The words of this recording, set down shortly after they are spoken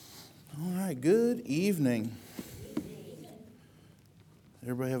right, good evening.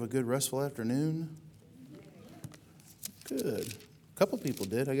 Everybody have a good restful afternoon? Good. A couple people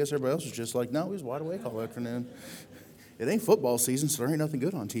did. I guess everybody else was just like, no, we was wide awake all afternoon. It ain't football season, so there ain't nothing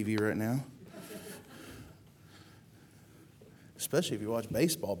good on TV right now. Especially if you watch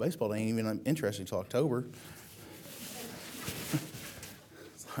baseball. Baseball ain't even interesting till October.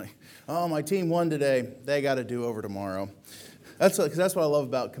 It's like, oh, my team won today. They got to do over tomorrow. That's what I love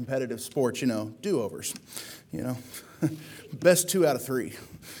about competitive sports, do-overs, Best 2 out of 3,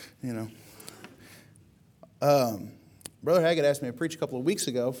 Brother Haggett asked me to preach a couple of weeks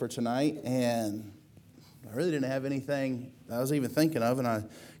ago for tonight, and I really didn't have anything I was even thinking of, and I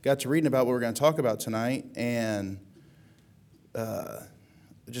got to reading about what we're going to talk about tonight, and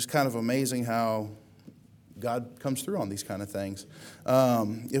just kind of amazing how God comes through on these kind of things.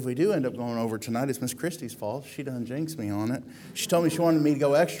 If we do end up going over tonight, it's Miss Christie's fault. She done jinxed me on it. She told me she wanted me to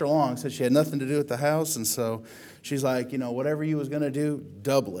go extra long, said she had nothing to do at the house, and so she's like, whatever you was going to do,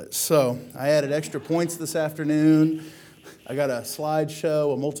 double it. So I added extra points this afternoon. I got a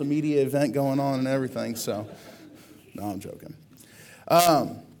slideshow, a multimedia event going on and everything, so no, I'm joking.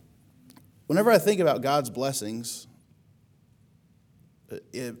 Whenever I think about God's blessings,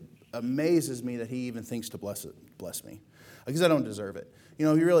 it amazes me that he even thinks to bless me, because I don't deserve it.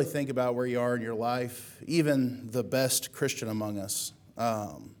 You really think about where you are in your life, even the best Christian among us,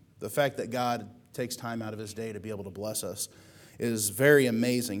 the fact that God takes time out of his day to be able to bless us is very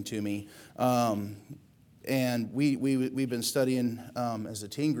amazing to me. And we've been studying as a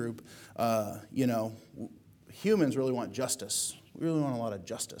teen group, humans really want justice. We really want a lot of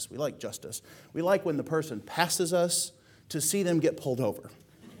justice. We like justice. We like when the person passes us to see them get pulled over.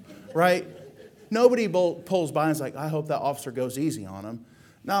 Right? Nobody pulls by and is like, I hope that officer goes easy on him.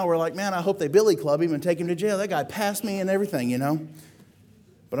 No, we're like, man, I hope they billy club him and take him to jail. That guy passed me and everything,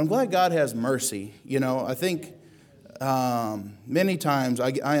 But I'm glad God has mercy. I think many times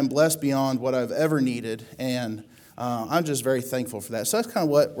I am blessed beyond what I've ever needed, and I'm just very thankful for that. So that's kind of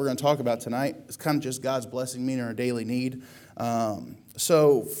what we're going to talk about tonight. It's kind of just God's blessing me in our daily need.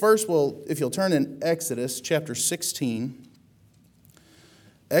 So first, if you'll turn in Exodus chapter 16.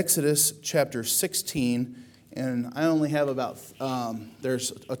 Exodus chapter 16, and I only have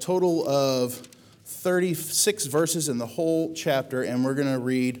there's a total of 36 verses in the whole chapter, and we're going to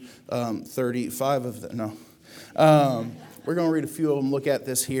read 35 of them. No. We're going to read a few of them, look at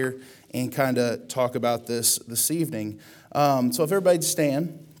this here, and kind of talk about this evening. So if everybody'd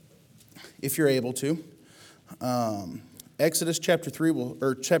stand, if you're able to. Exodus chapter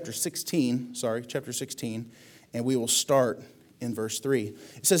 16, and we will start in verse 3.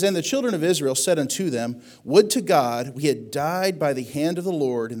 It says, And the children of Israel said unto them, Would to God we had died by the hand of the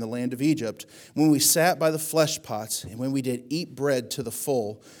Lord in the land of Egypt, when we sat by the flesh pots, and when we did eat bread to the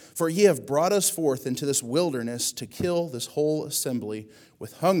full. For ye have brought us forth into this wilderness to kill this whole assembly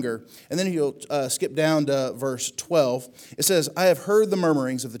with hunger. And then you'll skip down to verse 12. It says, I have heard the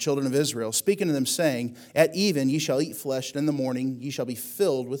murmurings of the children of Israel, speaking to them, saying, At even ye shall eat flesh, and in the morning ye shall be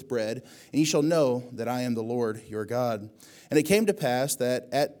filled with bread, and ye shall know that I am the Lord your God. And it came to pass that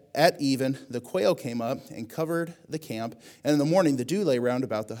at even the quail came up and covered the camp, and in the morning the dew lay round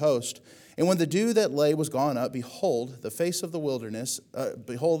about the host. And when the dew that lay was gone up, behold, the face of the wilderness,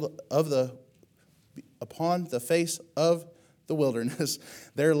 upon the face of the wilderness,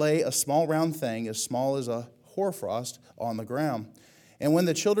 there lay a small round thing, as small as a hoarfrost, on the ground. And when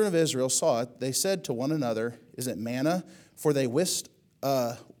the children of Israel saw it, they said to one another, Is it manna? For they wist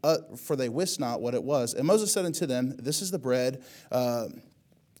not what it was. And Moses said unto them, This is the bread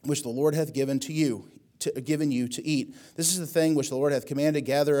which the Lord hath given you to eat. This is the thing which the Lord hath commanded.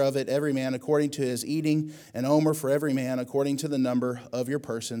 Gather of it every man according to his eating, an omer for every man according to the number of your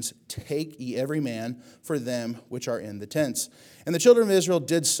persons. Take ye every man for them which are in the tents. And the children of Israel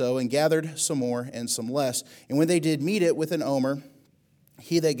did so, and gathered some more and some less. And when they did meet it with an omer,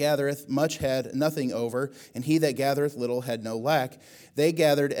 he that gathereth much had nothing over, and he that gathereth little had no lack. They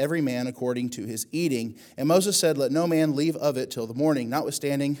gathered every man according to his eating. And Moses said, Let no man leave of it till the morning.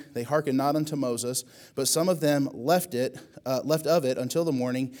 Notwithstanding, they hearkened not unto Moses, but some of them left of it until the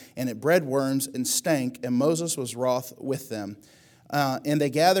morning, and it bred worms and stank, and Moses was wroth with them. And they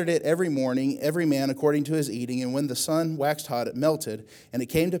gathered it every morning, every man according to his eating. And when the sun waxed hot, it melted. And it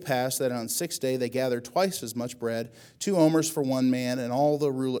came to pass that on the 6th day they gathered twice as much bread, 2 omers for one man. And all the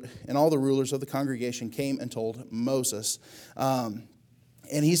rulers of the congregation came and told Moses.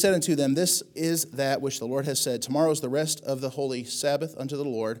 And he said unto them, This is that which the Lord has said. Tomorrow is the rest of the holy Sabbath unto the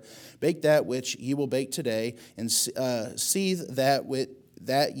Lord. Bake that which ye will bake today, and seethe that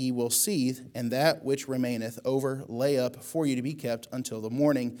that ye will seethe, and that which remaineth over lay up for you to be kept until the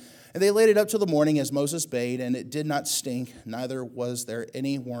morning. And they laid it up till the morning, as Moses bade, and it did not stink, neither was there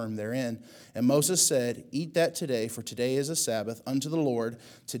any worm therein. And Moses said, Eat that today, for today is a Sabbath unto the Lord.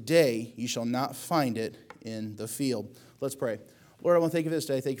 Today ye shall not find it in the field. Let's pray. Lord, I want to thank you for this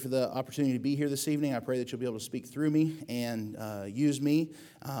day. Thank you for the opportunity to be here this evening. I pray that you'll be able to speak through me and use me,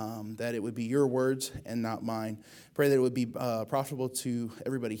 that it would be your words and not mine. Pray that it would be profitable to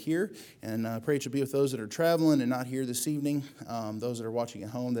everybody here, and pray it should be with those that are traveling and not here this evening, those that are watching at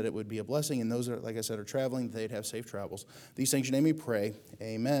home, that it would be a blessing, and those that, like I said, are traveling, that they'd have safe travels. These things in your name we pray.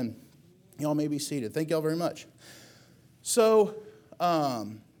 Amen. Y'all may be seated. Thank y'all very much. So,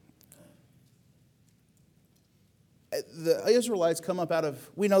 the Israelites come up out of,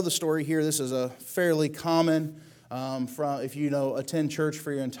 we know the story here. This is a fairly common, if you attend church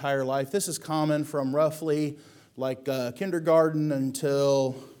for your entire life, this is common from roughly like kindergarten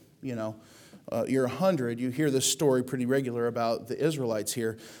until, you're 100. You hear this story pretty regular about the Israelites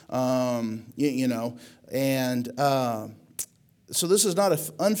here, so this is not an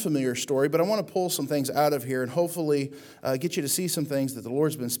unfamiliar story, but I want to pull some things out of here and hopefully get you to see some things that the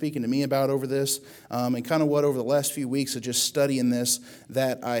Lord's been speaking to me about over this, and kind of what over the last few weeks of just studying this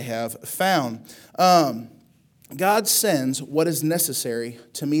that I have found. God sends what is necessary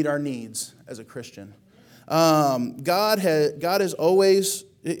to meet our needs as a Christian. God has always,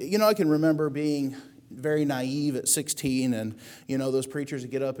 I can remember being very naive at 16, and those preachers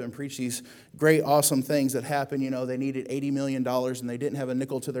that get up and preach these great awesome things that happen. They needed $80 million and they didn't have a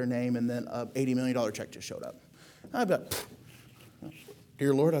nickel to their name, and then a $80 million check just showed up. I bet,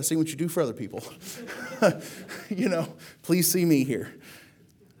 dear Lord, I see what you do for other people. Please see me here.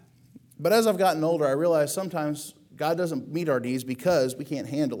 But as I've gotten older, I realize sometimes God doesn't meet our needs because we can't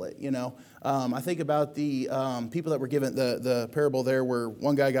handle it, I think about the people that were given the parable there, where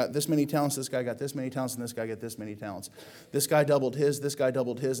one guy got this many talents, this guy got this many talents, and this guy got this many talents. This guy doubled his, this guy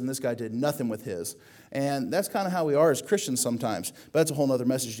doubled his, and this guy did nothing with his. And that's kind of how we are as Christians sometimes. But that's a whole other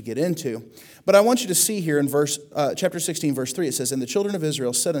message to get into. But I want you to see here in chapter 16, verse 3, it says, And the children of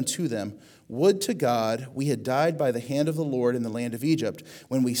Israel said unto them, Would to God we had died by the hand of the Lord in the land of Egypt,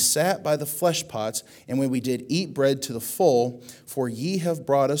 when we sat by the flesh pots, and when we did eat bread to the full, for ye have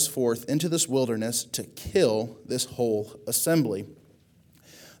brought us forth into this wilderness to kill this whole assembly.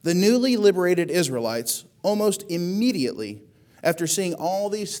 The newly liberated Israelites, almost immediately, after seeing all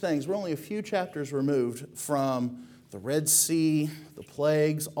these things, we're only a few chapters removed from the Red Sea, the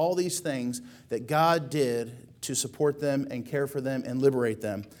plagues, all these things that God did to support them and care for them and liberate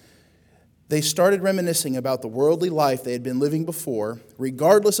them. They started reminiscing about the worldly life they had been living before.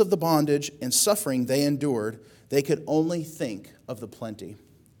 Regardless of the bondage and suffering they endured, they could only think of the plenty.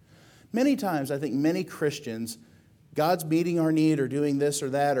 Many times, I think many Christians, God's meeting our need or doing this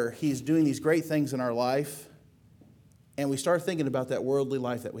or that, or He's doing these great things in our life, and we start thinking about that worldly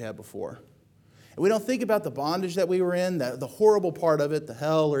life that we had before. And we don't think about the bondage that we were in, the horrible part of it, the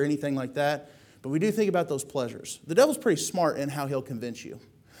hell or anything like that, but we do think about those pleasures. The devil's pretty smart in how he'll convince you.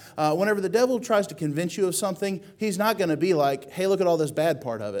 Whenever the devil tries to convince you of something, he's not going to be like, hey, look at all this bad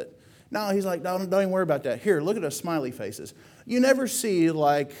part of it. No, he's like, no, don't even worry about that. Here, look at the smiley faces. You never see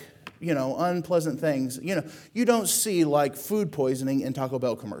unpleasant things. You don't see like food poisoning in Taco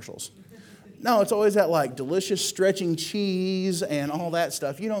Bell commercials. No, it's always that delicious stretching cheese and all that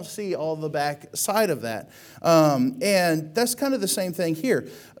stuff. You don't see all the back side of that. And that's kind of the same thing here.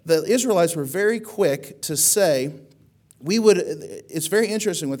 The Israelites were very quick to say, it's very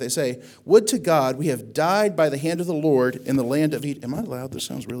interesting what they say. Would to God we have died by the hand of the Lord in the land of Egypt. Am I loud? This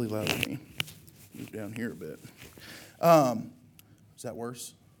sounds really loud to me. Move down here a bit. Is that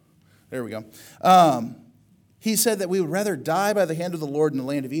worse? There we go. He said that we would rather die by the hand of the Lord in the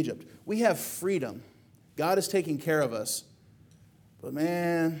land of Egypt. We have freedom. God is taking care of us. But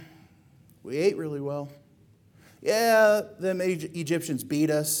man, we ate really well. Yeah, them Egyptians beat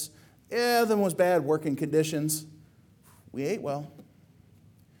us. Yeah, them was bad working conditions. We ate well.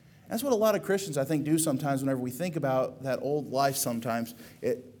 That's what a lot of Christians, I think, do sometimes whenever we think about that old life sometimes.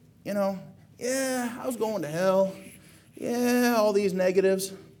 I was going to hell. Yeah, all these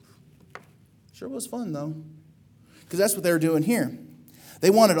negatives. Sure was fun, though. Because that's what they were doing here. They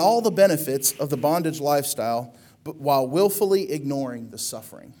wanted all the benefits of the bondage lifestyle, but while willfully ignoring the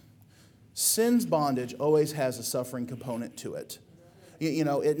suffering. Sin's bondage always has a suffering component to it.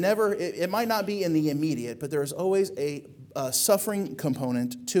 It might not be in the immediate, but there is always a suffering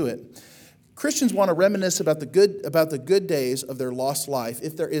component to it. Christians want to reminisce about the good days of their lost life,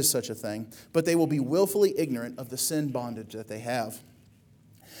 if there is such a thing, but they will be willfully ignorant of the sin bondage that they have.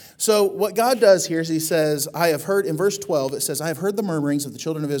 So what God does here is he says, I have heard, in verse 12, it says, I have heard the murmurings of the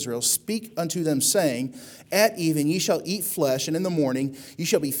children of Israel. Speak unto them, saying, at even ye shall eat flesh, and in the morning ye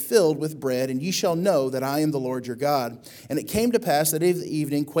shall be filled with bread, and ye shall know that I am the Lord your God. And it came to pass that in the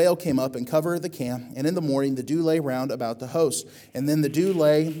evening quail came up and covered the camp, and in the morning the dew lay round about the host. And then the dew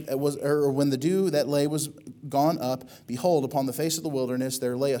when the dew that lay was gone up, behold, upon the face of the wilderness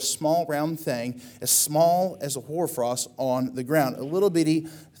there lay a small round thing, as small as a hoarfrost on the ground. A little bitty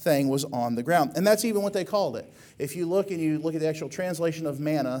thing was on the ground. And that's even what they called it. If you look at the actual translation of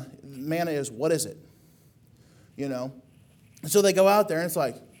manna, manna is, what is it? You know? And so they go out there and it's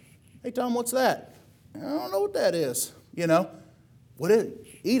like, hey, Tom, what's that? I don't know what that is. You know? What is it?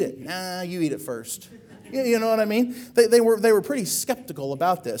 Eat it. Nah, you eat it first. You know what I mean? They were pretty skeptical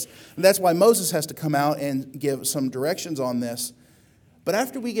about this. And that's why Moses has to come out and give some directions on this. But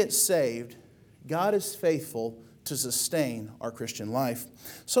after we get saved, God is faithful to sustain our Christian life.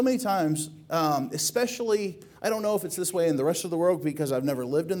 So many times, especially, I don't know if it's this way in the rest of the world because I've never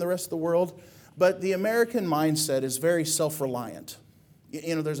lived in the rest of the world, but the American mindset is very self-reliant.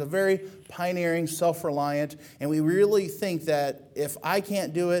 You know, there's a very pioneering, self-reliant, and we really think that if I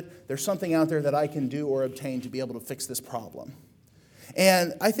can't do it, there's something out there that I can do or obtain to be able to fix this problem.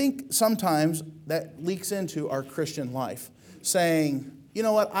 And I think sometimes that leaks into our Christian life, saying, you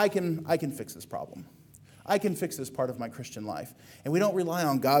know what, I can fix this problem. I can fix this part of my Christian life. And we don't rely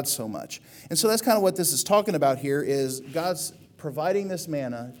on God so much. And so that's kind of what this is talking about here is God's providing this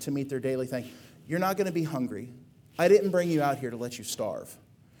manna to meet their daily thing. You're not going to be hungry. I didn't bring you out here to let you starve.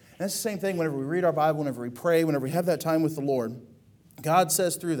 And that's the same thing whenever we read our Bible, whenever we pray, whenever we have that time with the Lord. God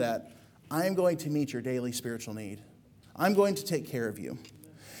says through that, I am going to meet your daily spiritual need. I'm going to take care of you.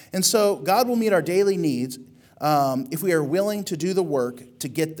 And so God will meet our daily needs if we are willing to do the work to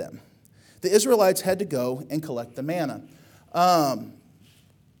get them. The Israelites had to go and collect the manna.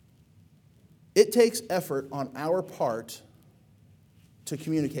 It takes effort on our part to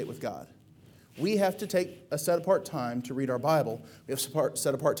communicate with God. We have to take a set-apart time to read our Bible. We have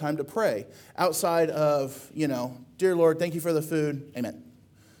set-apart time to pray. Outside of, dear Lord, thank you for the food. Amen.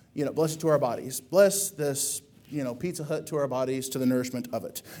 Bless it to our bodies. Bless this, Pizza Hut to our bodies, to the nourishment of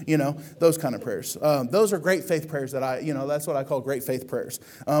it. Those kind of prayers. Those are great faith prayers that that's what I call great faith prayers.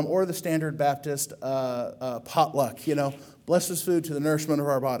 Or the standard Baptist potluck, bless this food to the nourishment of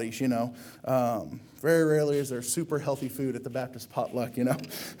our bodies, Very rarely is there super healthy food at the Baptist potluck,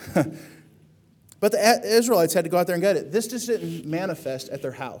 But the Israelites had to go out there and get it. This just didn't manifest at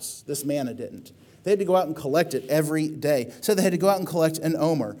their house. This manna didn't. They had to go out and collect it every day. So they had to go out and collect an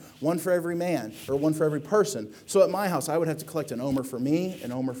omer, one for every man, or one for every person. So at my house, I would have to collect an omer for me,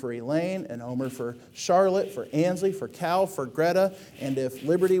 an omer for Elaine, an omer for Charlotte, for Ansley, for Cal, for Greta. And if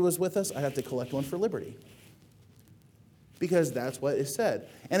Liberty was with us, I'd have to collect one for Liberty. Because that's what it said.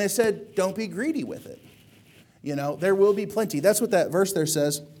 And it said, don't be greedy with it. There will be plenty. That's what that verse there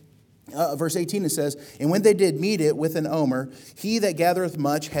says. Verse 18, it says, and when they did meet it with an omer, he that gathereth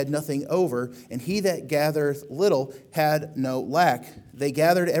much had nothing over, and he that gathereth little had no lack. They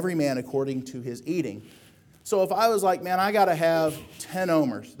gathered every man according to his eating. So if I was like, man, I got to have 10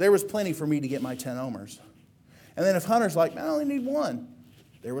 omers, there was plenty for me to get my 10 omers. And then if Hunter's like, man, I only need one,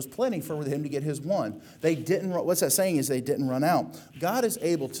 there was plenty for him to get his one. They didn't. What's that saying is they didn't run out. God is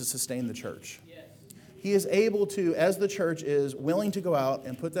able to sustain the church. He is able to, as the church is willing to go out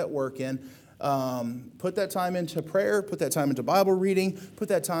and put that work in, put that time into prayer, put that time into Bible reading, put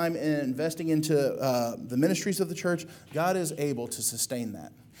that time in investing into the ministries of the church, God is able to sustain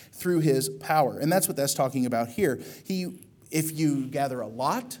that through his power. And that's what that's talking about here. If you gather a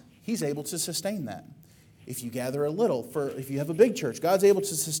lot, he's able to sustain that. If you gather a little, if you have a big church, God's able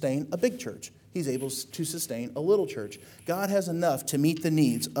to sustain a big church. He's able to sustain a little church. God has enough to meet the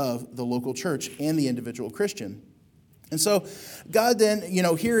needs of the local church and the individual Christian. And so God then,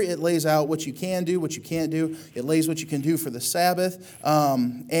 here it lays out what you can do, what you can't do. It lays what you can do for the Sabbath. I'll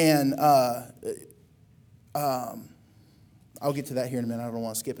get to that here in a minute. I don't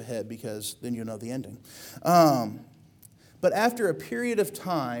want to skip ahead because then you'll know the ending. But after a period of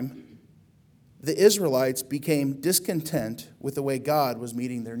time, the Israelites became discontent with the way God was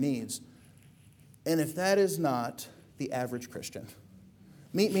meeting their needs. And if that is not the average Christian,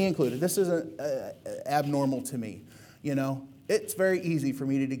 me included, this isn't abnormal to me. It's very easy for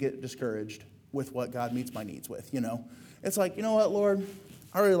me to get discouraged with what God meets my needs with. It's like, you know what, Lord,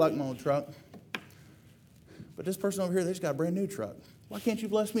 I really like my old truck. But this person over here, they just got a brand new truck. Why can't you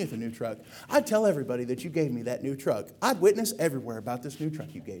bless me with a new truck? I'd tell everybody that you gave me that new truck. I'd witness everywhere about this new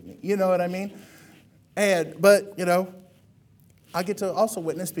truck you gave me. You know what I mean? But I get to also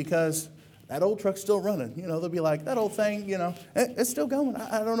witness because that old truck's still running. They'll be like, that old thing, it's still going.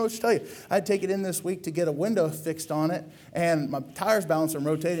 I don't know what to tell you. I had to take it in this week to get a window fixed on it, and my tires balanced and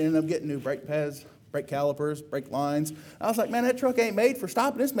rotated, and ended up getting new brake pads, brake calipers, brake lines. I was like, man, that truck ain't made for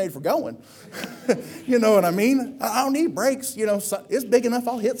stopping. It's made for going. You know what I mean? I don't need brakes. It's big enough.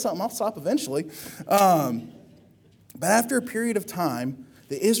 I'll hit something. I'll stop eventually. But after a period of time,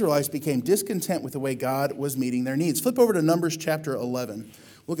 the Israelites became discontent with the way God was meeting their needs. Flip over to Numbers chapter 11.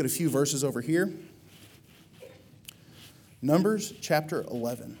 Look at a few verses over here. Numbers chapter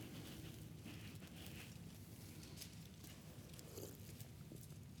 11.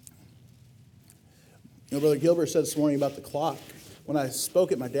 Brother Gilbert said this morning about the clock. When I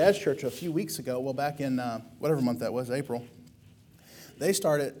spoke at my dad's church a few weeks ago, back in whatever month that was, April, they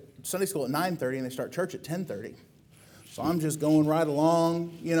start at Sunday school at 9:30 and they start church at 10:30. So I'm just going right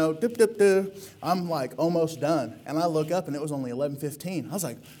along, dip, dip, dip. I'm like almost done. And I look up and it was only 11:15. I was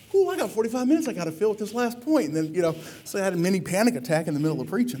like, ooh, I got 45 minutes I got to fill with this last point. And then, so I had a mini panic attack in the middle of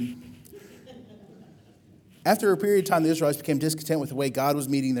preaching. After a period of time, the Israelites became discontent with the way God was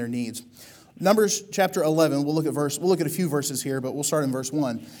meeting their needs. Numbers chapter 11, we'll look at a few verses here, but we'll start in verse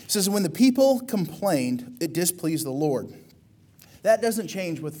 1. It says, when the people complained, it displeased the Lord. That doesn't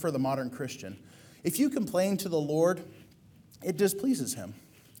change for the modern Christian. If you complain to the Lord, it displeases him.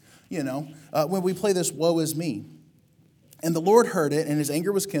 When we play this, woe is me. And the Lord heard it, and his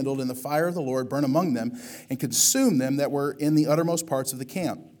anger was kindled, and the fire of the Lord burned among them, and consumed them that were in the uttermost parts of the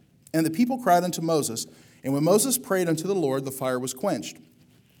camp. And the people cried unto Moses, and when Moses prayed unto the Lord, the fire was quenched.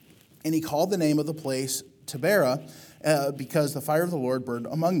 And he called the name of the place Taberah, because the fire of the Lord burned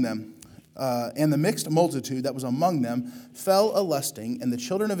among them. And the mixed multitude that was among them fell a-lusting, and the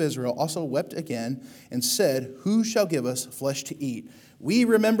children of Israel also wept again, and said, who shall give us flesh to eat? We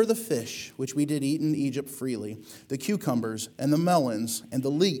remember the fish which we did eat in Egypt freely, the cucumbers, and the melons, and the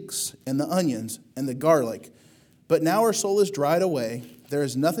leeks, and the onions, and the garlic. But now our soul is dried away. There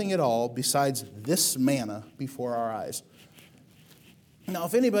is nothing at all besides this manna before our eyes. Now,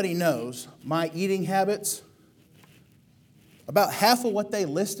 if anybody knows my eating habits, about half of what they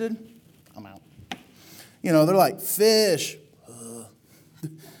listed, I'm out. They're like fish,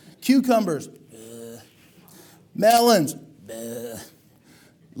 cucumbers, melons,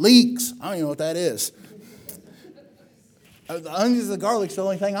 leeks. I don't even know what that is. The onions and the garlic's the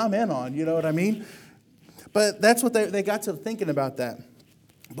only thing I'm in on, you know what I mean? But that's what they got to thinking about that.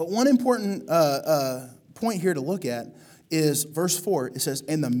 But one important point here to look at is verse 4. It says,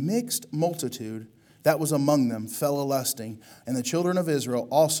 and the mixed multitude that was among them fell a-lusting, and the children of Israel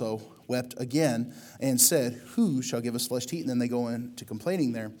also wept again and said, who shall give us flesh to eat? And then they go into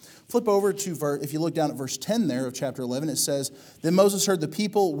complaining there. Flip over to, if you look down at verse 10 there of chapter 11, it says, then Moses heard the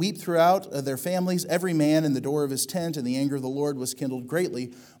people weep throughout their families, every man in the door of his tent, and the anger of the Lord was kindled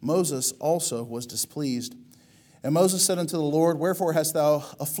greatly. Moses also was displeased. And Moses said unto the Lord, wherefore hast thou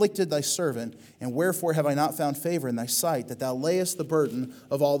afflicted thy servant, and wherefore have I not found favor in thy sight, that thou layest the burden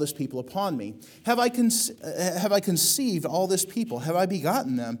of all this people upon me? Have I conceived all this people? Have I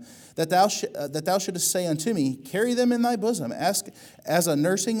begotten them? That thou shouldest say unto me, carry them in thy bosom, as a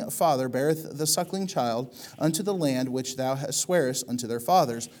nursing father beareth the suckling child unto the land which thou swearest unto their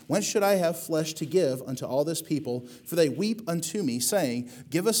fathers. Whence should I have flesh to give unto all this people? For they weep unto me, saying,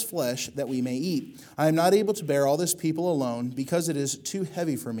 give us flesh that we may eat. I am not able to bear all this people alone, because it is too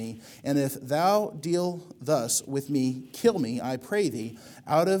heavy for me. And if thou deal thus with me, kill me, I pray thee,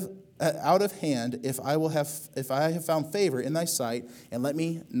 out of hand, if I have found favor in thy sight, and let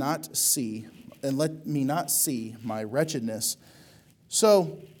me not see my wretchedness.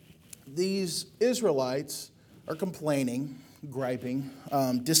 So these Israelites are complaining, griping,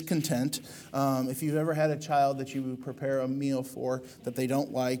 discontent. If you've ever had a child that you prepare a meal for that they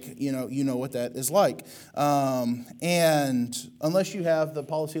don't like, you know what that is like. And unless you have the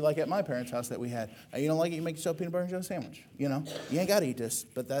policy like at my parents' house that we had, you don't like it, you make yourself a peanut butter and jelly sandwich. You ain't got to eat this,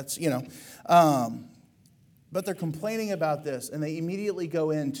 but that's, but they're complaining about this, and they immediately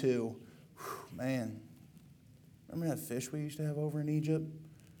go into, man, remember that fish we used to have over in Egypt?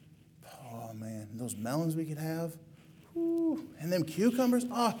 Oh, man, those melons we could have. Ooh, and them cucumbers.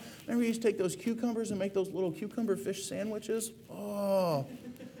 Oh, remember we used to take those cucumbers and make those little cucumber fish sandwiches? Oh.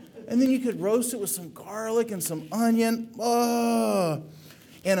 And then you could roast it with some garlic and some onion. Oh.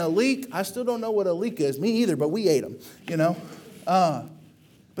 And a leek. I still don't know what a leek is. Me either, but we ate them, But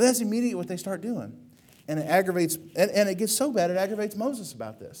that's immediately what they start doing. And it aggravates, and it gets so bad it aggravates Moses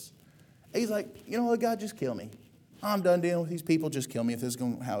about this. He's like, you know what, God, just kill me. I'm done dealing with these people. Just kill me if this is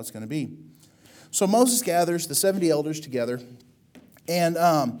how it's going to be. So Moses gathers the 70 elders together, and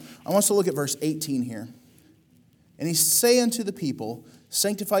I want us to look at verse 18 here. And he say unto the people,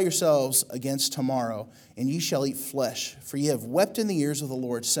 sanctify yourselves against tomorrow, and ye shall eat flesh. For ye have wept in the ears of the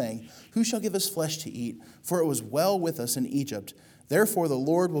Lord, saying, who shall give us flesh to eat? For it was well with us in Egypt. Therefore the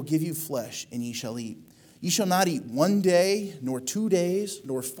Lord will give you flesh, and ye shall eat. Ye shall not eat 1 day, nor 2 days,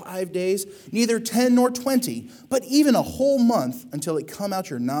 nor 5 days, neither 10 nor 20, but even a whole month, until it come out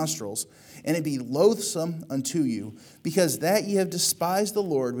your nostrils, and it be loathsome unto you, because that ye have despised the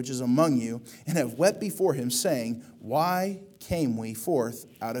Lord which is among you, and have wept before him, saying, why came we forth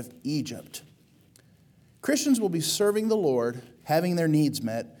out of Egypt? Christians will be serving the Lord, having their needs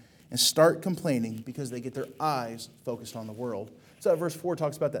met, and start complaining because they get their eyes focused on the world. So verse 4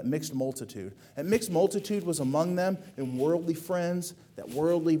 talks about that mixed multitude. That mixed multitude was among them and worldly friends, that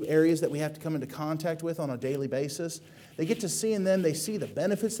worldly areas that we have to come into contact with on a daily basis. They get to see in them, they see the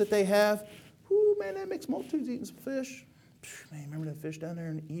benefits that they have. Ooh, man, that mixed multitude's eating some fish. Man, remember that fish down there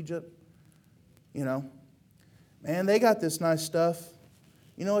in Egypt? You know, man, they got this nice stuff.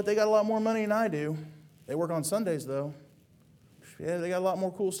 You know what? They got a lot more money than I do. They work on Sundays, though. Yeah, they got a lot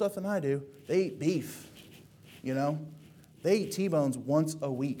more cool stuff than I do. They eat beef, you know. They eat T-bones once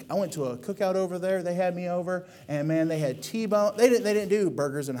a week. I went to a cookout over there. They had me over, and man, they had T-bone. They didn't do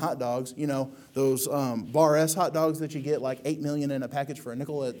burgers and hot dogs. You know, those Bar S hot dogs that you get like 8 million in a package for a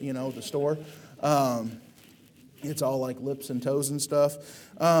nickel at, you know, the store. It's all like lips and toes and stuff.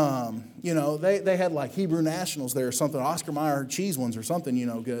 You know, they had like Hebrew Nationals there or something, Oscar Mayer cheese ones or something, you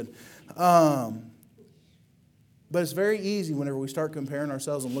know, good. But it's very easy whenever we start comparing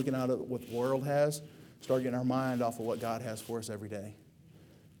ourselves and looking out at what the world has, start getting our mind off of what God has for us every day.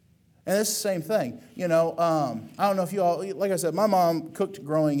 And it's the same thing. You know, I don't know if you all, like I said, my mom cooked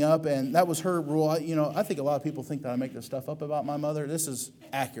growing up, and that was her rule. I think a lot of people think that I make this stuff up about my mother. This is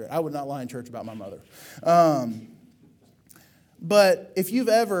accurate. I would not lie in church about my mother. But if you've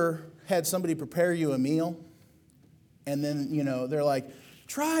ever had somebody prepare you a meal, and then, you know, they're like,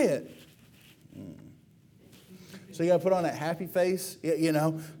 try it. So you got to put on that happy face, you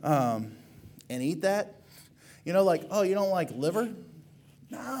know, and eat that. You know, like, oh, you don't like liver?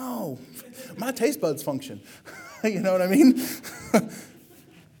 No, my taste buds function. You know what I mean?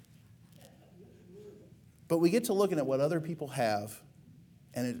 But we get to looking at what other people have,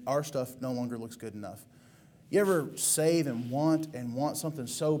 and our stuff no longer looks good enough. You ever save and want something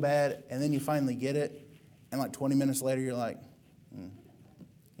so bad, and then you finally get it, and like 20 minutes later you're like,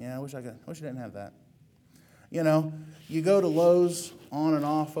 yeah, I wish I didn't have that. You know, you go to Lowe's on and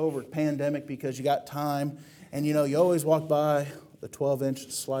off over pandemic because you got time, and you know, you always walk by the 12-inch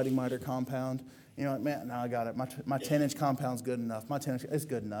sliding miter compound. You know, like, man, no, I got it. My 10-inch compound's good enough. My 10-inch, it's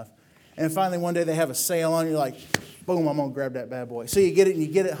good enough. And finally one day they have a sale on, you're like, boom, I'm going to grab that bad boy. So you get it and you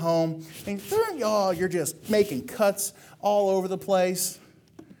get it home, and you're just making cuts all over the place.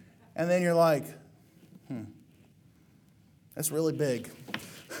 And then you're like, that's really big.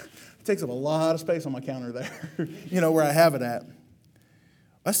 It takes up a lot of space on my counter there, you know, where I have it at.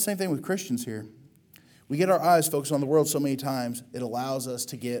 That's the same thing with Christians here. We get our eyes focused on the world so many times, it allows us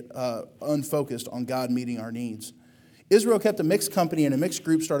to get unfocused on God meeting our needs. Israel kept a mixed company, and a mixed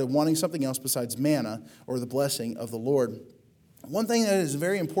group started wanting something else besides manna or the blessing of the Lord. One thing that is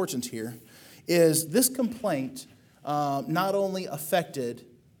very important here is this complaint not only affected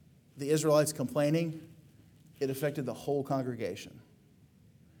the Israelites complaining, it affected the whole congregation.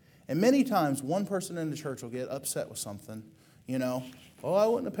 And many times, one person in the church will get upset with something, you know, oh, I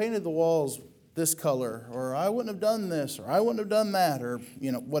wouldn't have painted the walls this color, or I wouldn't have done this, or I wouldn't have done that, or,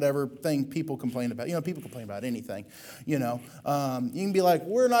 you know, whatever thing people complain about. You know, people complain about anything, you know. You can be like,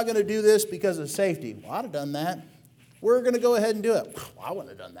 we're not going to do this because of safety. Well, I'd have done that. We're going to go ahead and do it. Well, I wouldn't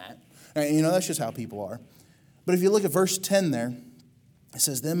have done that. And, you know, that's just how people are. But if you look at verse 10 there, it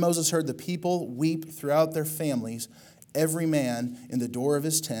says, then Moses heard the people weep throughout their families, every man in the door of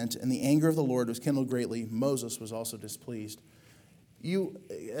his tent, and the anger of the Lord was kindled greatly. Moses was also displeased.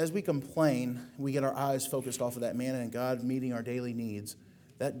 As we complain, we get our eyes focused off of that manna and God meeting our daily needs.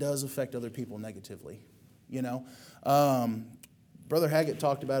 That does affect other people negatively. You know, Brother Haggett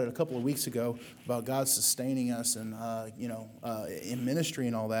talked about it a couple of weeks ago about God sustaining us and, in ministry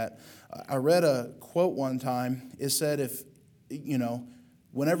and all that. I read a quote one time. It said,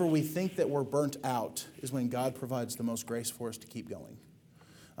 whenever we think that we're burnt out is when God provides the most grace for us to keep going.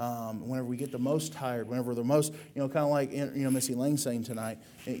 Whenever we get the most tired, whenever we're the most, kind of like, Missy Lang saying tonight,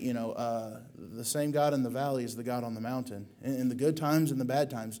 the same God in the valley is the God on the mountain. In the good times and the bad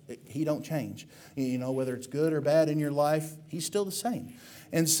times, He don't change. Whether it's good or bad in your life, He's still the same.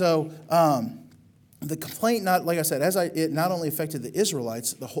 And so the complaint, it not only affected the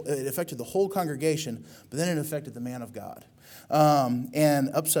Israelites, it affected the whole congregation, but then it affected the man of God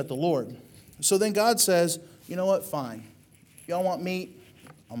and upset the Lord. So then God says, you know what? Fine. Y'all want meat?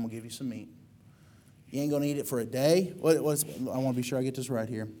 I'm going to give you some meat. You ain't going to eat it for a day. I want to be sure I get this right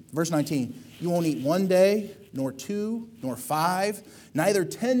here. Verse 19. You won't eat 1 day, nor 2, nor 5, neither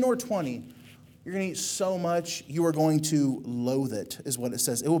 10 nor 20. You're going to eat so much, you are going to loathe it, is what it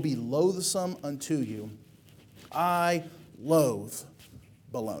says. It will be loathsome unto you. I loathe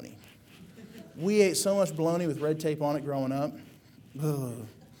bologna. We ate so much bologna with red tape on it growing up. Ugh.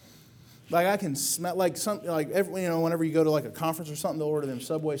 Like I can smell whenever you go to like a conference or something, they'll order them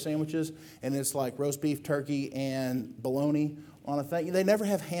Subway sandwiches, and it's like roast beef, turkey, and bologna on a thing. They never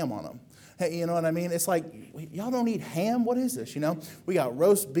have ham on them. Hey, you know what I mean? It's like, y'all don't eat ham? What is this? We got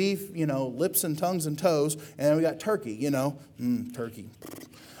roast beef, lips and tongues and toes, and then we got turkey. Turkey.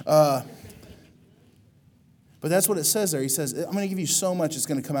 But that's what it says there. He says, I'm going to give you so much it's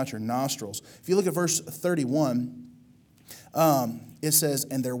going to come out your nostrils. If you look at verse 31. It says,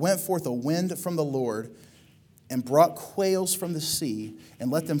 and there went forth a wind from the Lord and brought quails from the sea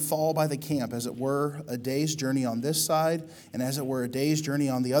and let them fall by the camp, as it were a day's journey on this side and as it were a day's journey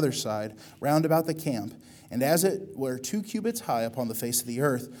on the other side, round about the camp, and as it were 2 cubits high upon the face of the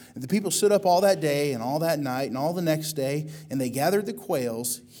earth. And the people stood up all that day and all that night and all the next day, and they gathered the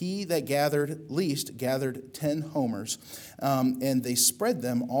quails. He that gathered least gathered 10 homers, and they spread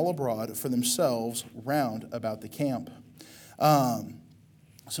them all abroad for themselves round about the camp.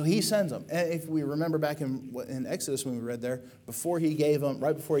 So he sends them. And if we remember back in Exodus when we read there, right before he gave them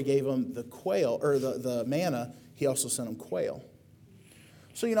the quail, or the manna, he also sent them quail.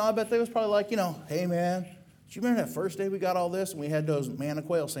 So, I bet they was probably like, hey man, do you remember that first day we got all this and we had those manna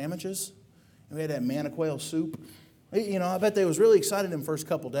quail sandwiches? And we had that manna quail soup? I bet they was really excited in the first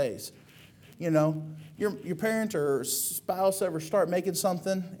couple days. Your parent or spouse ever start making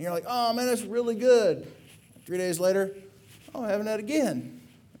something, and you're like, oh man, that's really good. 3 days later, oh, I haven't had it again.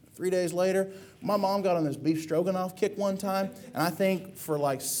 3 days later, my mom got on this beef stroganoff kick one time, and I think for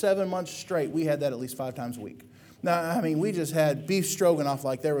like 7 months straight, we had that at least 5 times a week. Now, we just had beef stroganoff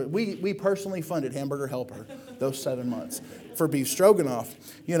like we personally funded Hamburger Helper those 7 months for beef stroganoff,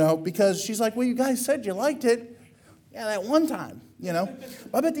 because she's like, well, you guys said you liked it. Yeah, that one time,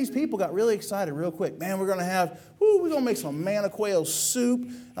 I bet these people got really excited real quick. Man, we're going to make some manna quail soup,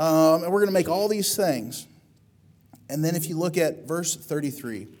 and we're going to make all these things. And then if you look at verse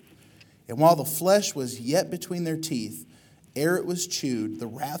 33, and while the flesh was yet between their teeth, ere it was chewed, the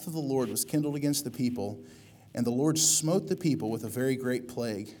wrath of the Lord was kindled against the people, and the Lord smote the people with a very great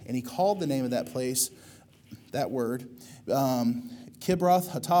plague. And he called the name of that place, that word, Kibroth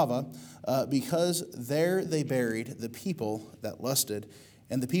Hattava, because there they buried the people that lusted.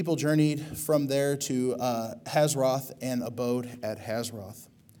 And the people journeyed from there to Hazeroth and abode at Hazeroth.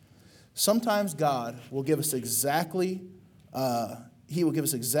 Sometimes God will give us exactly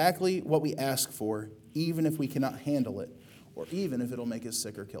what we ask for, even if we cannot handle it, or even if it'll make us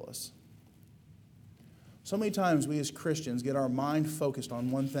sick or kill us. So many times we as Christians get our mind focused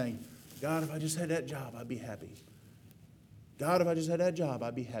on one thing. God, if I just had that job, I'd be happy. God, if I just had that job,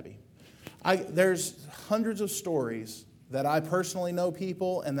 I'd be happy. There's hundreds of stories that I personally know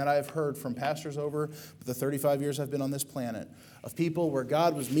people and that I've heard from pastors over the 35 years I've been on this planet, of people where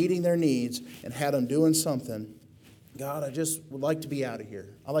God was meeting their needs and had them doing something. God, I just would like to be out of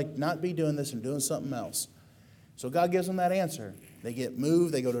here. I like not be doing this and doing something else. So God gives them that answer. They get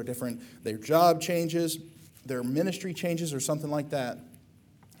moved, they go to their job changes, their ministry changes or something like that,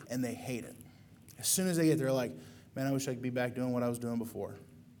 and they hate it. As soon as they get there, they're like, man, I wish I could be back doing what I was doing before.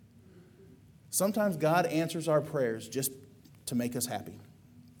 Sometimes God answers our prayers just to make us happy.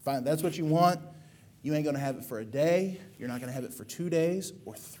 Fine, that's what you want. You ain't going to have it for a day. You're not going to have it for 2 days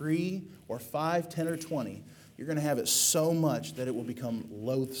or 3 or 5, 10 or 20. You're going to have it so much that it will become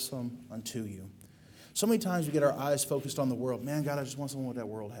loathsome unto you. So many times we get our eyes focused on the world. Man, God, I just want something what that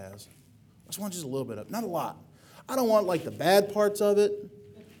world has. I just want just a little bit of it, not a lot. I don't want like the bad parts of it.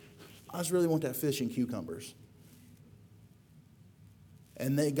 I just really want that fish and cucumbers.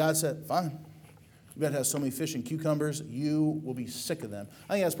 And God said, fine. You got to have so many fish and cucumbers, you will be sick of them.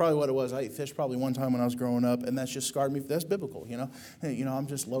 I think that's probably what it was. I ate fish probably one time when I was growing up, and that's just scarred me. That's biblical, Hey, I'm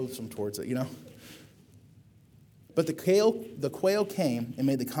just loathsome towards it, But the quail came and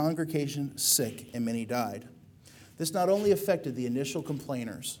made the congregation sick, and many died. This not only affected the initial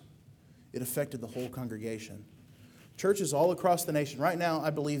complainers, it affected the whole congregation. Churches all across the nation. Right now, I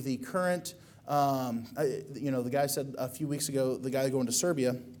believe the current, the guy said a few weeks ago, the guy going to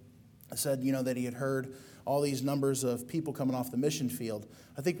Serbia, said, that he had heard all these numbers of people coming off the mission field.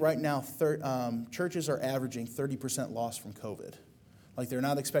 I think right now churches are averaging 30% loss from COVID. Like they're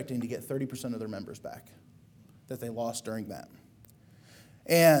not expecting to get 30% of their members back that they lost during that.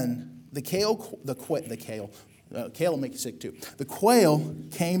 And the kale will make you sick too. The quail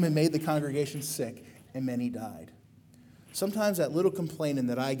came and made the congregation sick, and many died. Sometimes that little complaining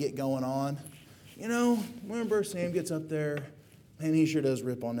that I get going on, whenever Sam gets up there, man, he sure does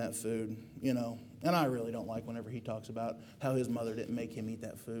rip on that food, And I really don't like whenever he talks about how his mother didn't make him eat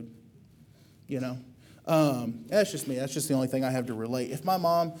that food, That's just me. That's just the only thing I have to relate. If my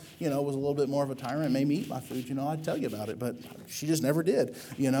mom, was a little bit more of a tyrant and made me eat my food, I'd tell you about it. But she just never did,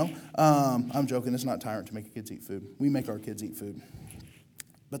 I'm joking. It's not tyrant to make your kids eat food. We make our kids eat food.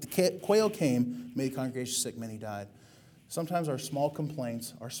 But the quail came, made the congregation sick, many died. Sometimes our small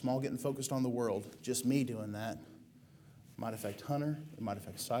complaints, our small getting focused on the world, just me doing that, might affect Hunter, it might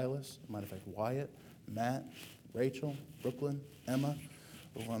affect Silas, it might affect Wyatt, Matt, Rachel, Brooklyn, Emma,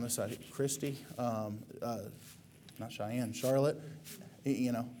 over on this side, Christy, not Cheyenne, Charlotte,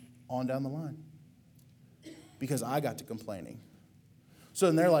 on down the line. Because I got to complaining. So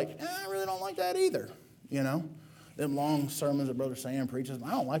then they're like, I really don't like that either, Them long sermons that Brother Sam preaches,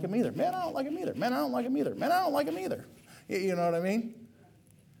 I don't like them either. Man, I don't like them either. Man, I don't like them either. Man, I don't like them either. You know what I mean?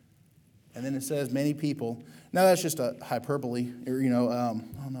 And then it says many people. Now that's just a hyperbole, oh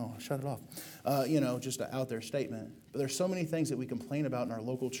no, shut it off. Just an out there statement. But there's so many things that we complain about in our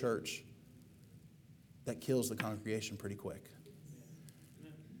local church that kills the congregation pretty quick.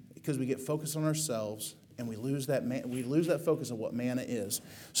 Because we get focused on ourselves and we lose that focus of what manna is.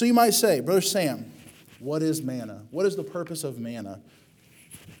 So you might say, Brother Sam, what is manna? What is the purpose of manna?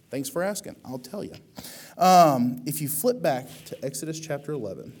 Thanks for asking. I'll tell you. If you flip back to Exodus chapter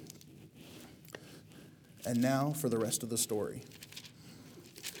 11, and now for the rest of the story.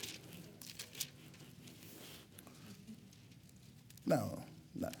 No,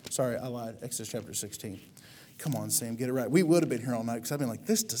 sorry, I lied. Exodus chapter 16. Come on, Sam, get it right. We would have been here all night because I've been like,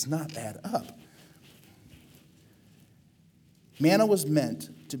 this does not add up. Manna was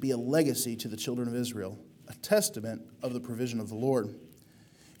meant to be a legacy to the children of Israel, a testament of the provision of the Lord.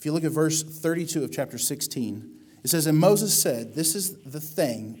 If you look at verse 32 of chapter 16, it says, And Moses said, This is the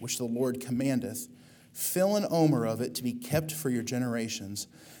thing which the Lord commandeth. Fill an omer of it to be kept for your generations,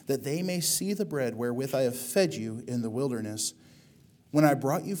 that they may see the bread wherewith I have fed you in the wilderness, when I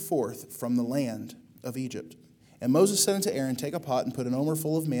brought you forth from the land of Egypt. And Moses said unto Aaron, Take a pot and put an omer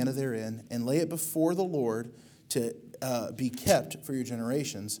full of manna therein, and lay it before the Lord to be kept for your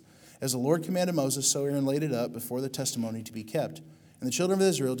generations. As the Lord commanded Moses, so Aaron laid it up before the testimony to be kept. And the children of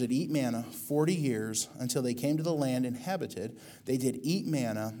Israel did eat manna 40 years until they came to the land inhabited. They did eat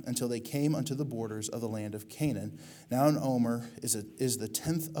manna until they came unto the borders of the land of Canaan. Now an omer is the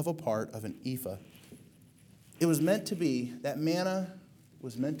 10th of a part of an ephah. It was meant to be, that manna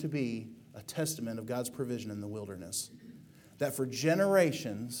was meant to be a testament of God's provision in the wilderness. That for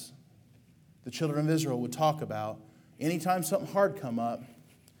generations, the children of Israel would talk about, anytime something hard come up,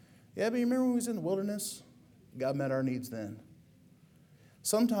 yeah, but you remember when we was in the wilderness? God met our needs then.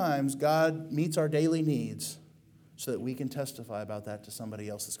 Sometimes God meets our daily needs so that we can testify about that to somebody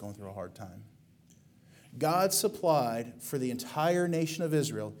else that's going through a hard time. God supplied for the entire nation of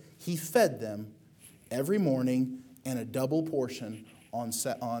Israel. He fed them every morning and a double portion on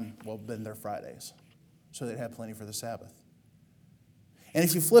their Fridays, so they'd have plenty for the Sabbath. And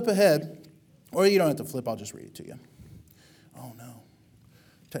if you flip ahead, or you don't have to flip, I'll just read it to you. Oh no,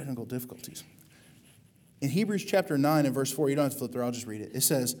 technical difficulties. In Hebrews chapter 9 and verse 4, you don't have to flip there, I'll just read it. It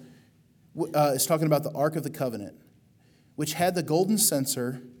says, it's talking about the Ark of the Covenant, which had the golden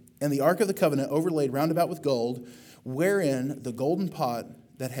censer and the Ark of the Covenant overlaid round about with gold, wherein the golden pot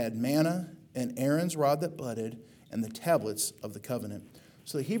that had manna and Aaron's rod that budded and the tablets of the covenant.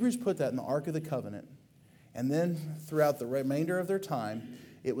 So the Hebrews put that in the Ark of the Covenant, and then throughout the remainder of their time,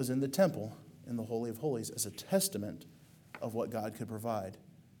 it was in the temple in the Holy of Holies as a testament of what God could provide.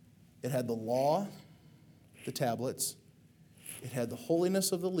 It had the law, the tablets, it had the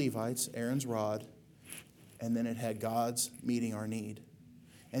holiness of the Levites, Aaron's rod, and then it had God's meeting our need.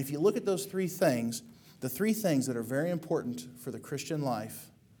 And if you look at those three things, the three things that are very important for the Christian life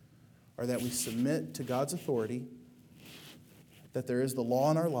are that we submit to God's authority, that there is the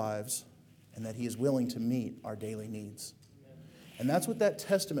law in our lives, and that He is willing to meet our daily needs. And that's what that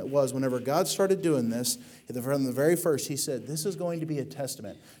testament was. Whenever God started doing this, from the very first, He said, this is going to be a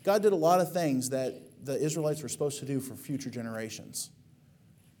testament. God did a lot of things that the Israelites were supposed to do for future generations.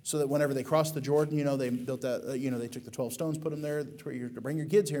 So that whenever they crossed the Jordan, they built that, they took the 12 stones, put them there to bring your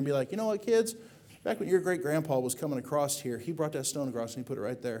kids here and be like, you know what, kids? Back when your great-grandpa was coming across here, he brought that stone across and he put it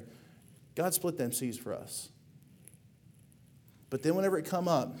right there. God split them seas for us. But then whenever it come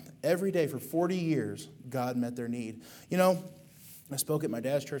up, every day for 40 years, God met their need. I spoke at my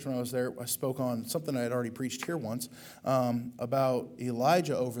dad's church when I was there. I spoke on something I had already preached here once about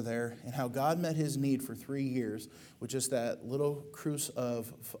Elijah over there and how God met his need for 3 years with just that little cruse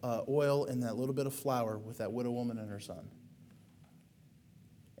of oil and that little bit of flour with that widow woman and her son.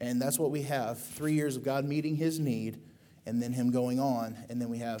 And that's what we have, 3 years of God meeting his need and then him going on, and then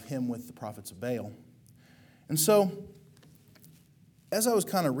we have him with the prophets of Baal. And so, as I was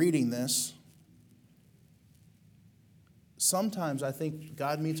kind of reading this, sometimes I think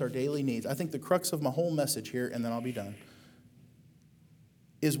God meets our daily needs. I think the crux of my whole message here, and then I'll be done,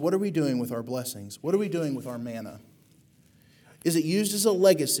 is what are we doing with our blessings? What are we doing with our manna? Is it used as a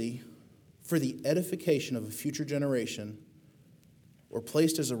legacy for the edification of a future generation, or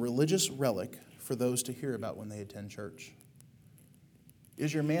placed as a religious relic for those to hear about when they attend church?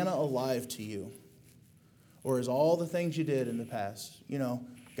 Is your manna alive to you? Or is all the things you did in the past,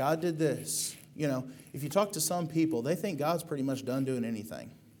 God did this. If you talk to some people, they think God's pretty much done doing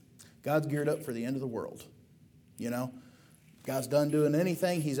anything. God's geared up for the end of the world. God's done doing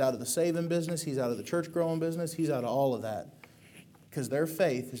anything. He's out of the saving business. He's out of the church growing business. He's out of all of that. Because their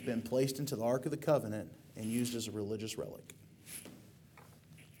faith has been placed into the Ark of the Covenant and used as a religious relic.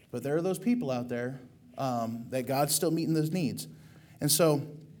 But there are those people out there that God's still meeting those needs. And so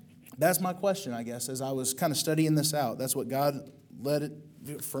that's my question, I guess, as I was kind of studying this out. That's what God led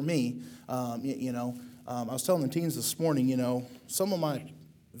it for me. I was telling the teens this morning, some of my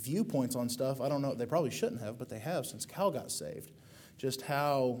viewpoints on stuff, I don't know, they probably shouldn't have, but they have since Cal got saved. Just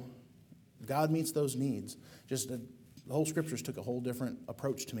how God meets those needs. The whole scriptures took a whole different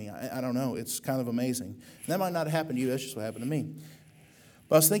approach to me. I don't know. It's kind of amazing. And that might not have happened to you. That's just what happened to me.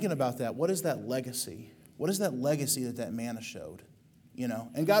 But I was thinking about that. What is that legacy? What is that legacy that manna showed?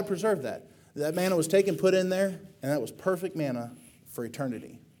 And God preserved that. That manna was taken, put in there, and that was perfect manna for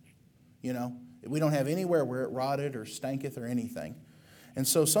eternity. We don't have anywhere where it rotted or stanketh or anything. And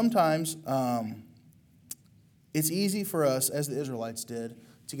so sometimes it's easy for us, as the Israelites did,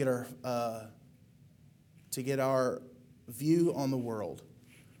 to get our view on the world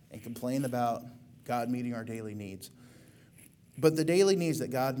and complain about God meeting our daily needs. But the daily needs that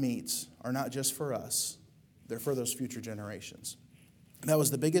God meets are not just for us. They're for those future generations. That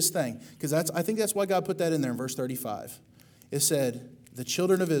was the biggest thing, because I think that's why God put that in there in verse 35. It said, the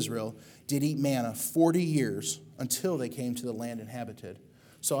children of Israel did eat manna 40 years until they came to the land inhabited.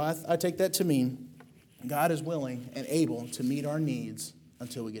 So I take that to mean God is willing and able to meet our needs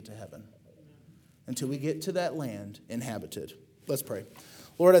until we get to heaven, until we get to that land inhabited. Let's pray.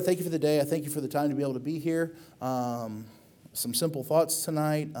 Lord, I thank you for the day. I thank you for the time to be able to be here. Some simple thoughts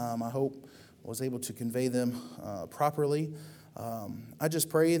tonight. I hope I was able to convey them properly. I just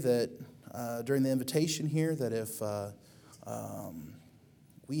pray that during the invitation here, that if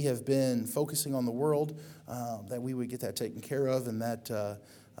we have been focusing on the world, that we would get that taken care of, and that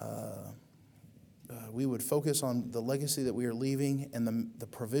we would focus on the legacy that we are leaving and the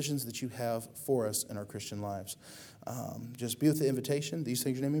provisions that you have for us in our Christian lives. Just be with the invitation. These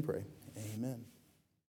things in your name we pray. Amen.